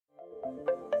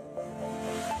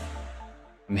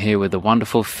I'm here with the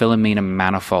wonderful Philomena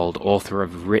Manifold, author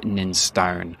of Written in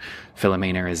Stone.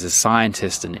 Philomena is a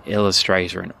scientist, an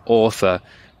illustrator, an author,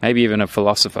 maybe even a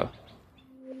philosopher.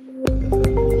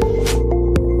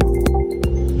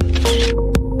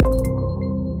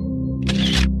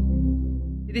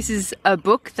 This is a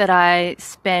book that I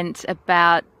spent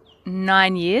about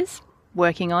 9 years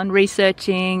working on,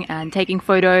 researching and taking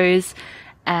photos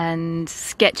and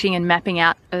sketching and mapping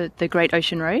out the Great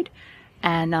Ocean Road.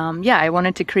 And I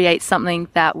wanted to create something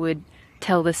that would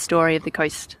tell the story of the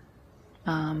coast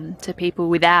to people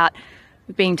without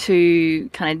being too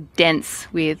kind of dense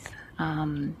with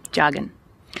jargon.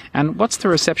 And what's the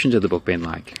reception to the book been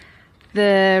like?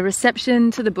 The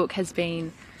reception to the book has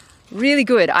been really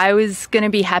good. I was going to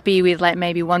be happy with like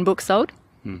maybe one book sold,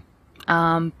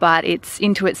 but it's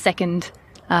into its second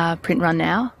print run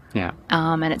now. Yeah.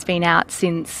 And it's been out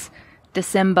since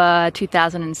December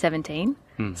 2017.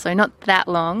 So not that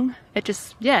long. It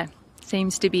just,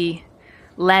 seems to be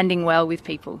landing well with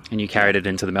people. And you carried it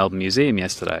into the Melbourne Museum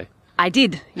yesterday. I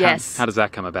did, yes. How does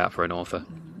that come about for an author?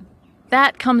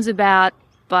 That comes about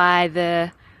by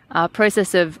the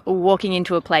process of walking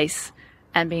into a place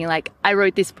and being like, I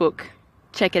wrote this book,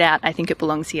 check it out, I think it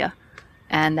belongs here.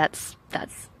 And that's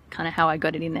kind of how I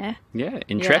got it in there. Yeah,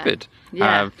 intrepid.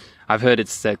 Yeah. I've heard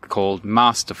it's called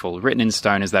masterful. Written in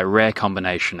Stone is that rare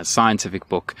combination, a scientific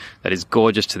book that is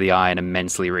gorgeous to the eye and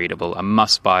immensely readable, a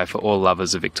must-buy for all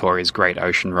lovers of Victoria's Great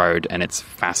Ocean Road and its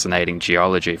fascinating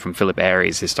geology, from Philip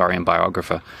Aries, historian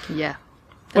biographer. Yeah,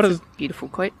 that's a beautiful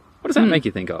quote. What does that make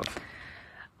you think of? Is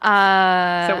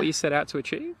that what you set out to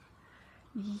achieve?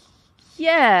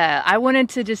 Yeah, I wanted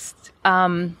to just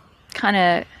kind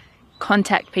of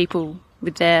contact people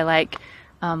with their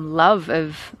love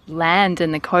of land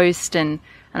and the coast, and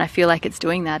I feel like it's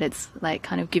doing that. It's like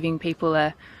kind of giving people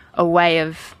a way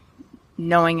of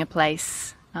knowing a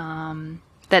place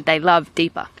that they love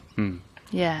deeper.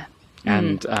 Yeah.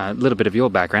 And a little bit of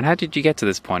your background. How did you get to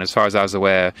this point? As far as I was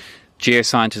aware,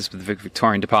 geoscientist with the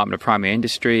Victorian Department of Primary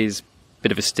Industries,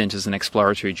 bit of a stint as an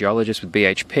exploratory geologist with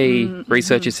BHP,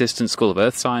 research assistant, School of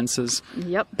Earth Sciences.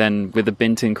 Yep. Then with a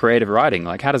bint in creative writing.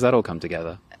 How does that all come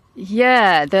together?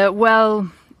 Yeah,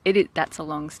 that's a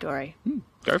long story.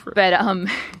 Go for it. But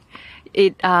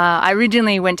I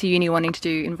originally went to uni wanting to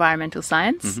do environmental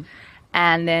science,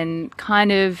 and then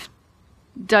kind of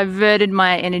diverted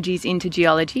my energies into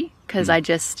geology because I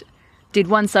just did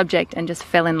one subject and just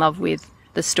fell in love with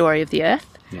the story of the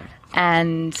Earth. Yeah.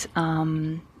 And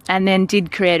then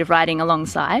did creative writing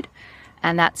alongside,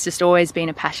 and that's just always been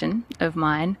a passion of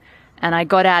mine. And I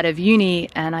got out of uni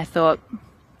and I thought,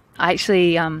 I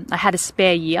had a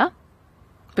spare year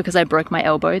because I broke my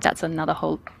elbow. That's another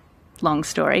whole long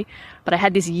story. But I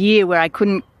had this year where I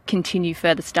couldn't continue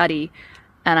further study,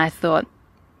 and I thought,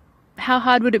 how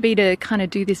hard would it be to kind of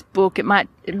do this book? It might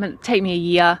take me a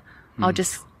year. I'll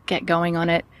just get going on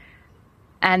it.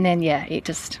 And then, it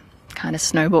just kind of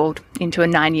snowballed into a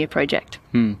 9-year project.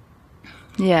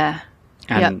 Yeah.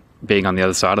 And being on the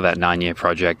other side of that 9-year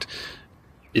project,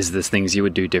 is there things you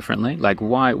would do differently?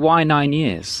 Why 9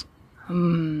 years? I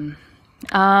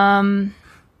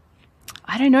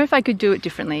don't know if I could do it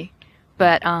differently,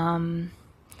 but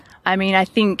I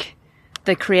think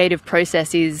the creative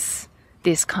process is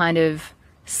this kind of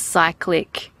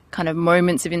cyclic kind of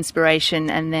moments of inspiration,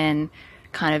 and then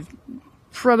kind of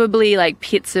probably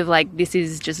pits of this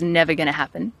is just never going to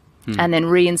happen, and then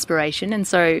re-inspiration. And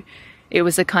so it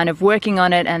was a kind of working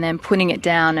on it and then putting it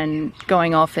down and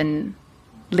going off and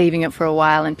leaving it for a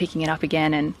while and picking it up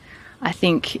again. And I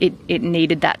think it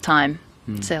needed that time.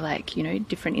 So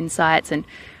different insights, and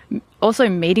also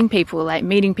meeting people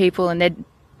and they'd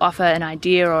offer an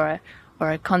idea or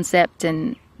a concept,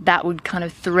 and that would kind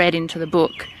of thread into the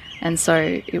book. And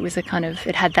so it was it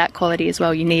had that quality as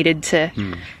well. You needed to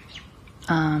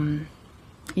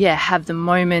have the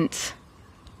moment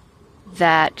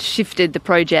that shifted the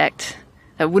project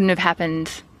that wouldn't have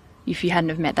happened if you hadn't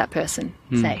have met that person,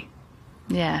 say.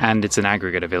 Yeah. And it's an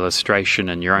aggregate of illustration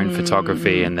and your own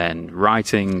photography and then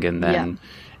writing, and then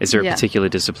is there a particular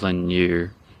discipline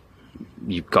you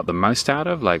got the most out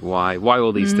of? Why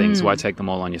all these things? Why take them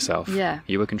all on yourself? Yeah. Are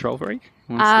you a control freak?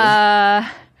 Well,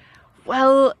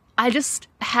 I just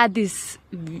had this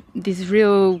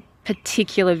real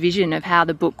particular vision of how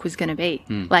the book was going to be.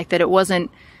 That it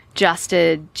wasn't just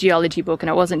a geology book and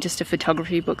it wasn't just a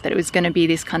photography book, that it was going to be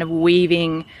this kind of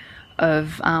weaving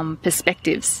of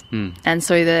perspectives. And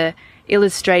so the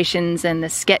illustrations and the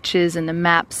sketches and the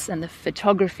maps and the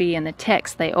photography and the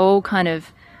text, they all kind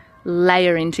of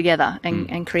layer in together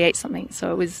and create something.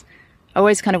 So I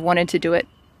always kind of wanted to do it,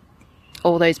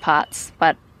 all those parts,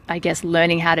 but I guess,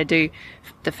 learning how to do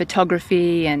the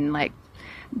photography and like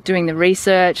doing the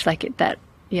research,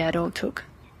 it all took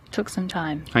some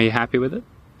time. Are you happy with it?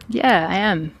 Yeah, I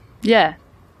am. Yeah.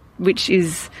 Which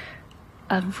is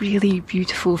a really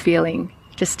beautiful feeling,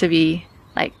 just to be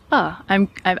like,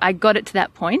 I got it to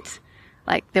that point.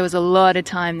 Like there was a lot of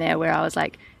time there where I was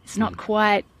like, it's not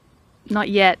quite, not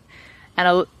yet.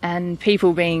 And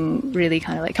people being really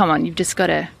kind of like, come on,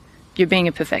 you're being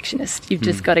a perfectionist. You've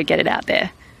just got to get it out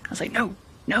there. I was like, no,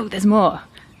 there's more.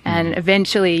 And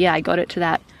eventually, I got it to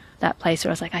that place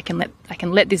where I was like, I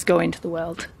can let this go into the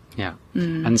world. Yeah.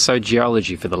 And so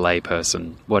geology for the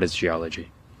layperson, what is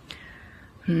geology?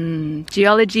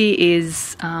 Geology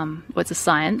is, it's a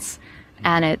science,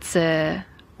 and it's a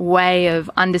way of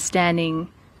understanding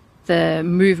the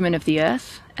movement of the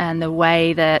earth and the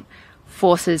way that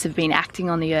forces have been acting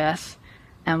on the earth.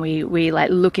 And we like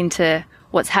look into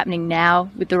what's happening now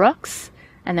with the rocks,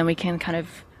 and then we can kind of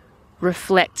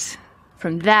reflect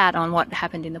from that on what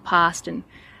happened in the past. And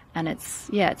it's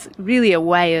really a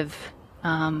way of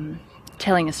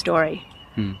telling a story.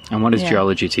 And what is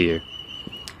geology to you?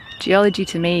 Geology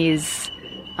to me is,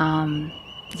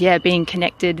 being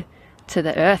connected to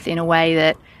the earth in a way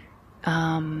that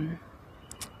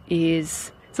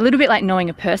it's a little bit like knowing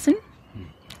a person.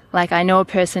 Like I know a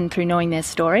person through knowing their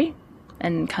story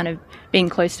and kind of being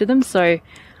close to them. So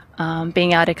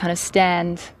being able to kind of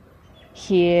stand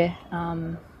here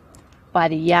by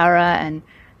the Yarra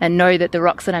and know that the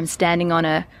rocks that I'm standing on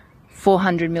are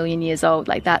 400 million years old,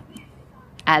 like that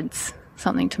adds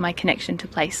something to my connection to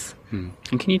place. And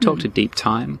can you talk to deep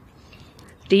time?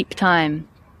 Deep time.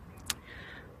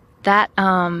 That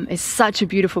is such a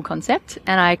beautiful concept,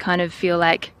 and I kind of feel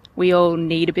like we all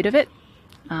need a bit of it.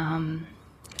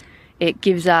 It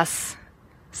gives us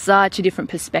such a different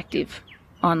perspective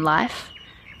on life.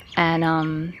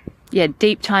 And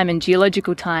deep time and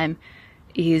geological time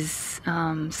is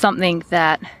something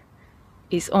that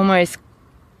is almost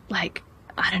like,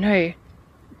 I don't know,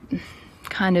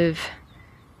 kind of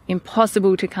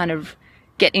impossible to kind of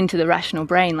get into the rational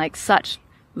brain. Like such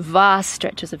vast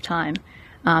stretches of time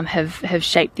have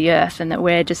shaped the earth, and that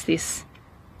we're just this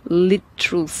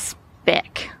literal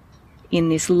speck in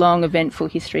this long eventful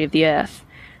history of the earth.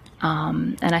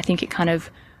 And I think it kind of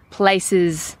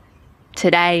places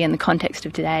today and the context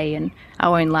of today and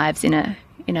our own lives in a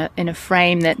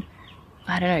frame that,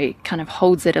 I don't know, it kind of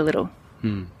holds it a little.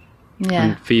 Yeah.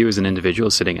 And for you as an individual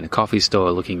sitting in a coffee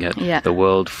store looking at the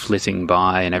world flitting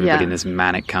by and everybody in this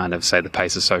manic kind of, say, the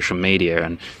pace of social media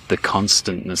and the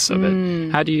constantness of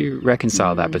it, how do you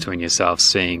reconcile that between yourself,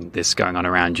 seeing this going on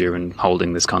around you and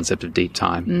holding this concept of deep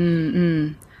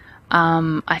time?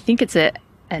 I think it's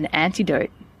an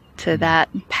antidote to that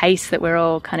pace that we're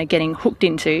all kind of getting hooked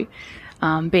into,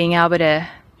 being able to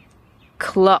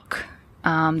clock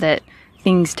that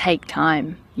things take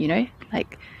time,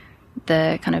 like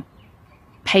the kind of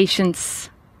patience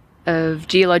of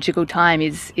geological time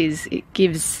is it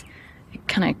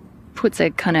kind of puts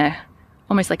a kind of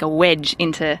almost like a wedge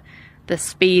into the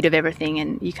speed of everything,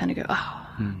 and you kind of go,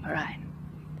 all right,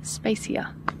 space here.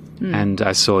 And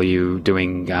I saw you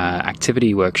doing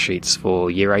activity worksheets for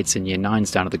year 8s and year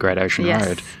 9s down at the Great Ocean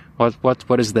Road.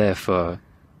 What is there for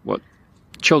what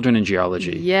children in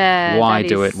geology? Yeah. Why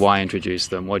do it? Why introduce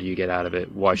them? What do you get out of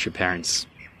it? Why should parents?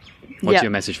 What's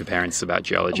your message for parents about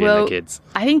geology and their kids?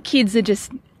 I think kids are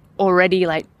just already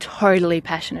like totally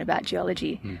passionate about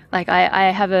geology. Like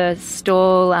I have a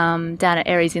stall down at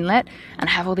Aireys Inlet, and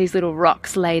I have all these little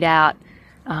rocks laid out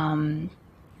to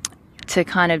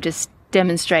kind of just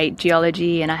demonstrate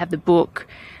geology, and I have the book,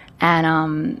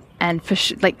 and for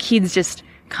like kids just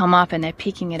come up and they're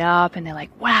picking it up and they're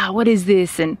like, wow, what is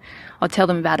this? And I'll tell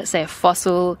them about it, say a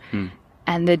fossil,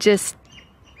 and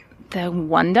the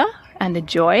wonder and the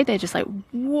joy, they're just like,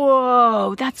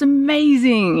 whoa, that's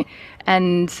amazing.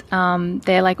 And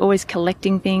they're like always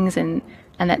collecting things, and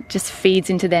that just feeds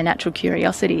into their natural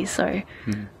curiosity. So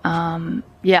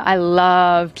I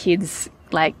love kids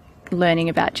like learning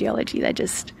about geology.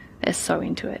 They're so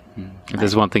into it. If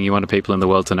there's one thing you wanted people in the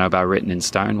world to know about Written in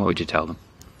Stone, what would you tell them?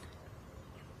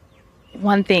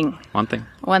 One thing.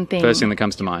 First thing that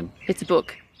comes to mind. It's a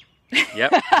book.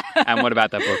 Yep. And what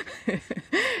about that book?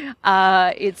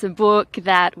 It's a book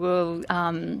that will,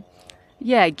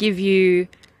 give you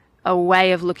a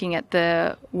way of looking at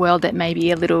the world that may be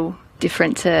a little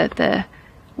different to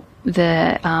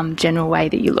the general way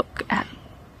that you look at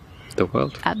the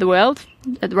world. At the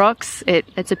rocks.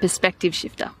 It's a perspective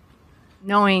shifter.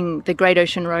 Knowing the Great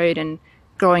Ocean Road and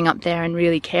growing up there and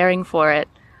really caring for it,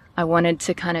 I wanted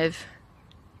to kind of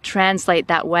translate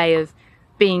that way of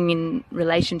being in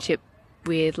relationship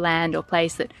with land or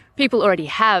place that people already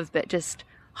have, but just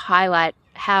highlight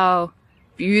how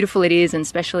beautiful it is and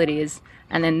special it is.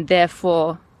 And then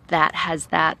therefore that has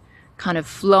that kind of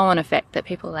flow-on effect that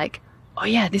people are like, oh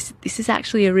yeah, this is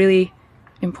actually a really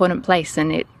important place,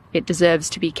 and it deserves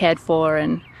to be cared for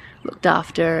and looked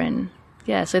after. And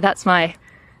yeah, so that's my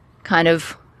kind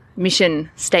of mission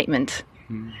statement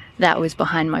that was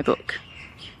behind my book.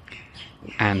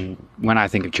 And when I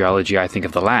think of geology, I think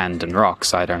of the land and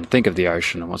rocks. I don't think of the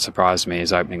ocean. And what surprised me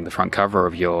is opening the front cover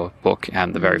of your book,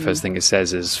 and the very first thing it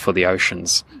says is for the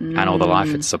oceans and all the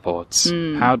life it supports.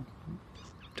 How?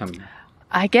 Tell me.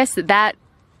 I guess that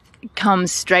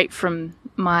comes straight from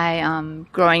my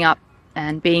growing up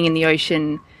and being in the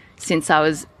ocean since I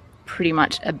was pretty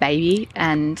much a baby.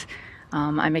 And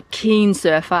I'm a keen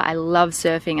surfer. I love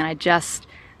surfing, and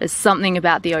there's something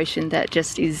about the ocean that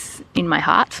just is in my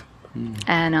heart.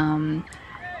 And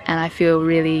I feel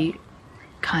really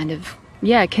kind of,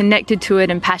 connected to it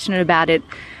and passionate about it,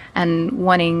 and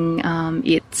wanting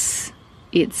its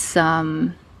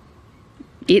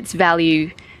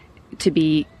value to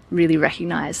be really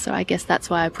recognised. So I guess that's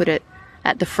why I put it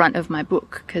at the front of my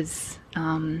book, because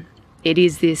it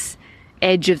is this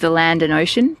edge of the land and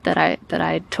ocean that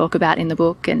I talk about in the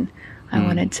book, and I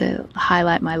wanted to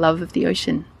highlight my love of the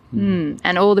ocean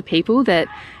and all the people that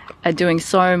are doing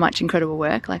so much incredible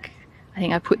work. Like, I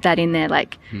think I put that in there,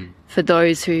 like for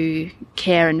those who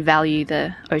care and value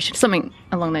the ocean, something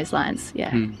along those lines.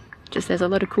 Yeah, just there's a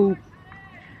lot of cool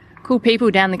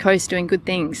people down the coast doing good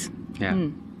things. Yeah.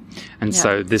 And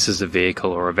so this is a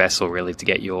vehicle or a vessel really to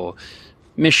get your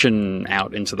mission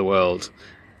out into the world.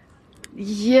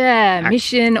 Yeah,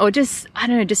 mission, or just, I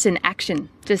don't know, just an action,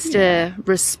 just a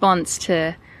response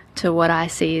to what I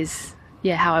see as,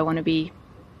 how I want to be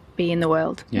in the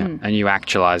world. Yeah, and you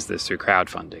actualize this through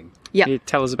crowdfunding. Yeah. Can you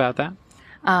tell us about that?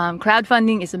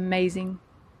 Crowdfunding is amazing.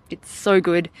 It's so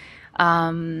good.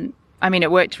 I mean,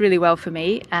 it worked really well for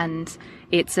me, and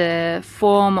it's a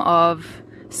form of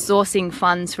sourcing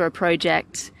funds for a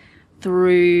project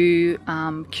through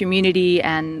community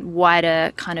and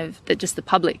wider kind of just the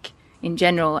public in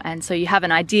general. And so you have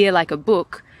an idea like a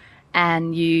book,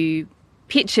 and you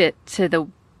pitch it to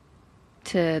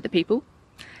the people,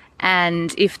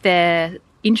 and if they're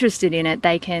interested in it,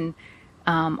 they can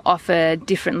offer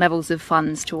different levels of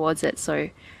funds towards it. So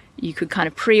you could kind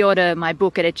of pre-order my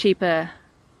book at a cheaper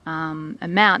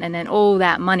amount, and then all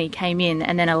that money came in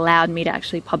and then allowed me to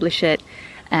actually publish it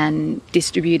and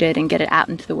distribute it and get it out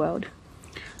into the world.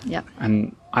 Yeah.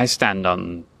 And I stand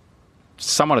on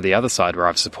somewhat of the other side, where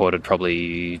I've supported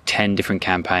probably 10 different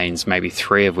campaigns, maybe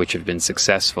 3 of which have been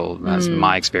successful. As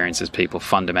my experience is, people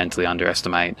fundamentally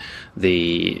underestimate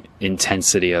the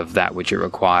intensity of that which it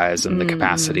requires, and the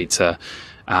capacity to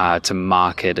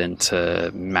market and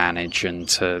to manage and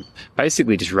to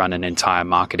basically just run an entire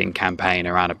marketing campaign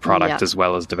around a product as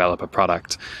well as develop a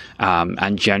product.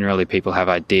 And generally people have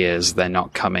ideas. They're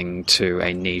not coming to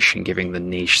a niche and giving the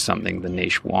niche something the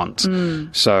niche wants.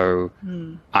 So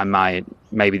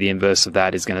maybe the inverse of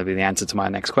that is going to be the answer to my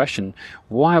next question.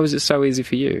 Why was it so easy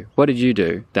for you? What did you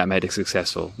do that made it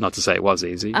successful? Not to say it was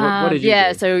easy. What did you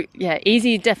do? So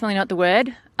easy, definitely not the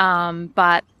word.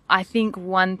 But I think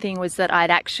one thing was that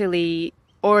I'd actually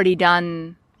already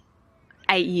done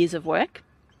 8 years of work.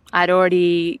 I'd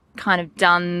already kind of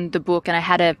done the book, and I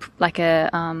had a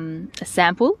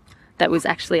sample that was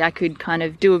actually, I could kind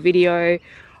of do a video,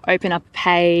 open up a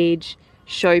page,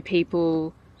 show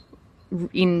people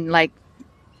in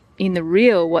the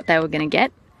real what they were going to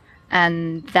get.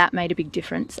 And that made a big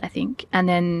difference, I think. And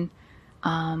then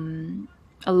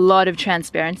a lot of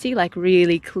transparency, like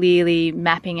really clearly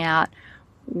mapping out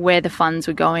where the funds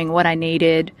were going, what I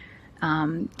needed,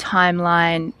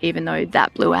 timeline, even though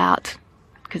that blew out,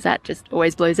 because that just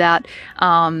always blows out.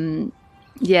 And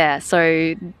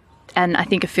I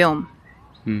think a film,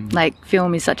 like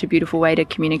film is such a beautiful way to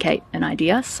communicate an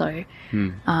idea. So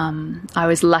I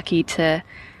was lucky to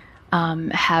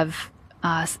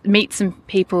meet some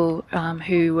people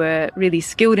who were really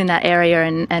skilled in that area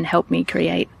and help me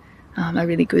create a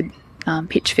really good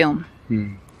pitch film.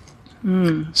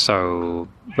 So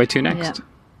where to next? Yeah.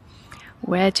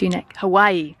 Where to next?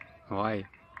 Hawaii.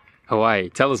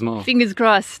 Tell us more. Fingers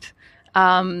crossed.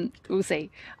 We'll see.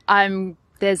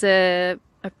 There's a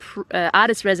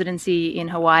artist residency in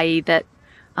Hawaii that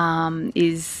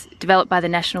is developed by the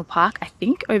National Park, I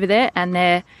think, over there, and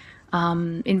they're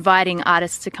inviting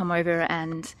artists to come over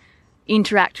and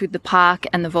interact with the park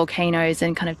and the volcanoes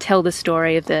and kind of tell the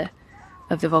story of the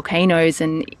volcanoes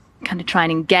and kind of try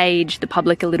and engage the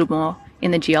public a little more in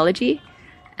the geology.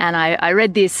 And I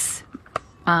read this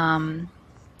kind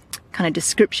of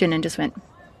description and just went,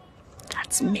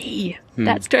 that's me.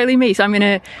 That's totally me. So I'm going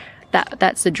to,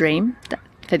 that's a dream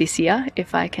for this year,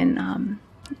 if I can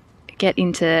get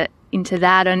into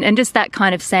that and just that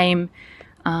kind of same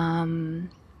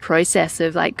process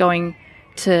of like going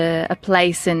to a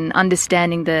place and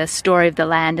understanding the story of the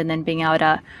land and then being able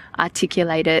to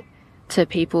articulate it to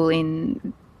people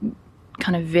in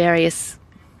kind of various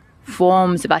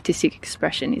forms of artistic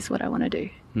expression is what I want to do.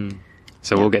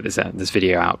 So we'll get this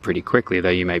video out pretty quickly, though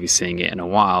you may be seeing it in a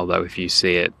while. Though if you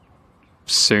see it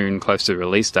soon, close to the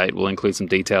release date, we'll include some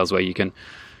details where you can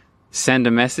send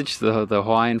a message to the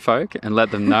Hawaiian folk and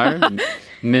let them know.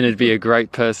 Min would be a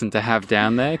great person to have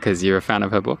down there because you're a fan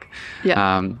of her book.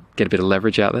 Yeah. Get a bit of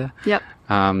leverage out there. Yep.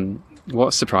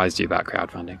 What surprised you about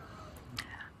crowdfunding?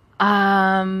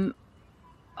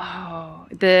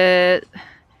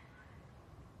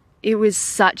 It was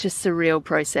such a surreal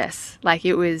process. Like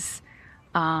it was,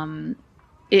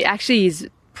 it actually is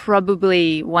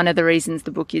probably one of the reasons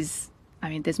the book is, I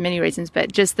mean, there's many reasons,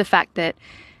 but just the fact that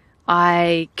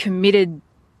I committed,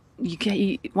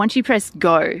 once you press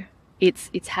go,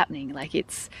 it's happening. Like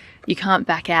you can't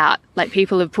back out. Like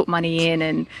people have put money in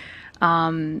and,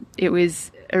 it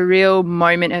was a real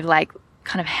moment of like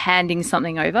kind of handing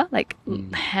something over, like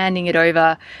handing it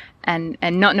over and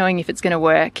not knowing if it's going to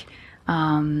work.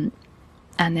 And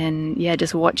then,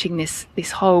 just watching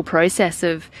this whole process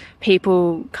of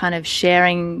people kind of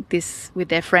sharing this with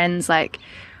their friends. Like,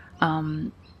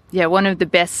 one of the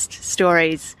best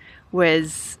stories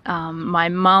was my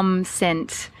mum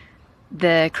sent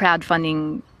the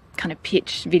crowdfunding kind of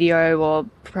pitch video or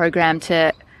program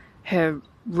to her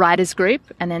writers group,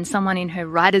 and then someone in her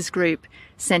writers group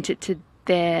sent it to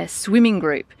their swimming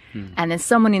group, and then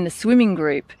someone in the swimming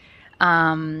group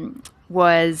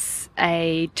was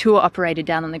a tour operator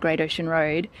down on the Great Ocean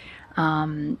Road,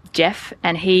 Jeff,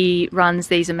 and he runs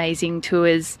these amazing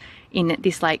tours in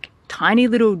this like tiny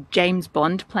little James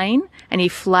Bond plane, and he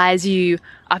flies you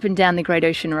up and down the Great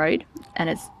Ocean Road, and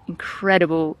it's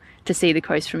incredible to see the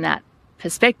coast from that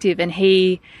perspective. And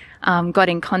he got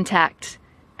in contact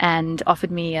and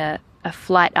offered me a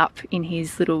flight up in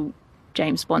his little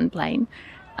James Bond plane.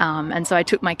 And so I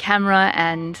took my camera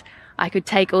and I could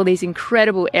take all these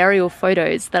incredible aerial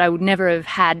photos that I would never have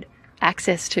had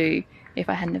access to if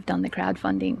I hadn't have done the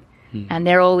crowdfunding. And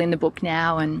they're all in the book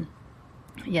now. And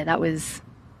that was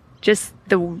just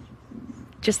the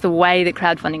way that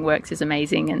crowdfunding works is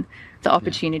amazing, and the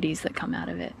opportunities that come out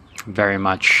of it. Very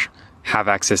much have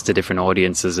access to different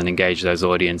audiences and engage those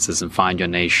audiences and find your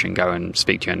niche and go and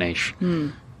speak to your niche.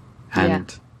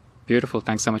 And beautiful.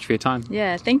 Thanks so much for your time.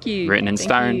 Yeah, thank you. Written in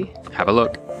Stone. Have a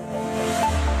look.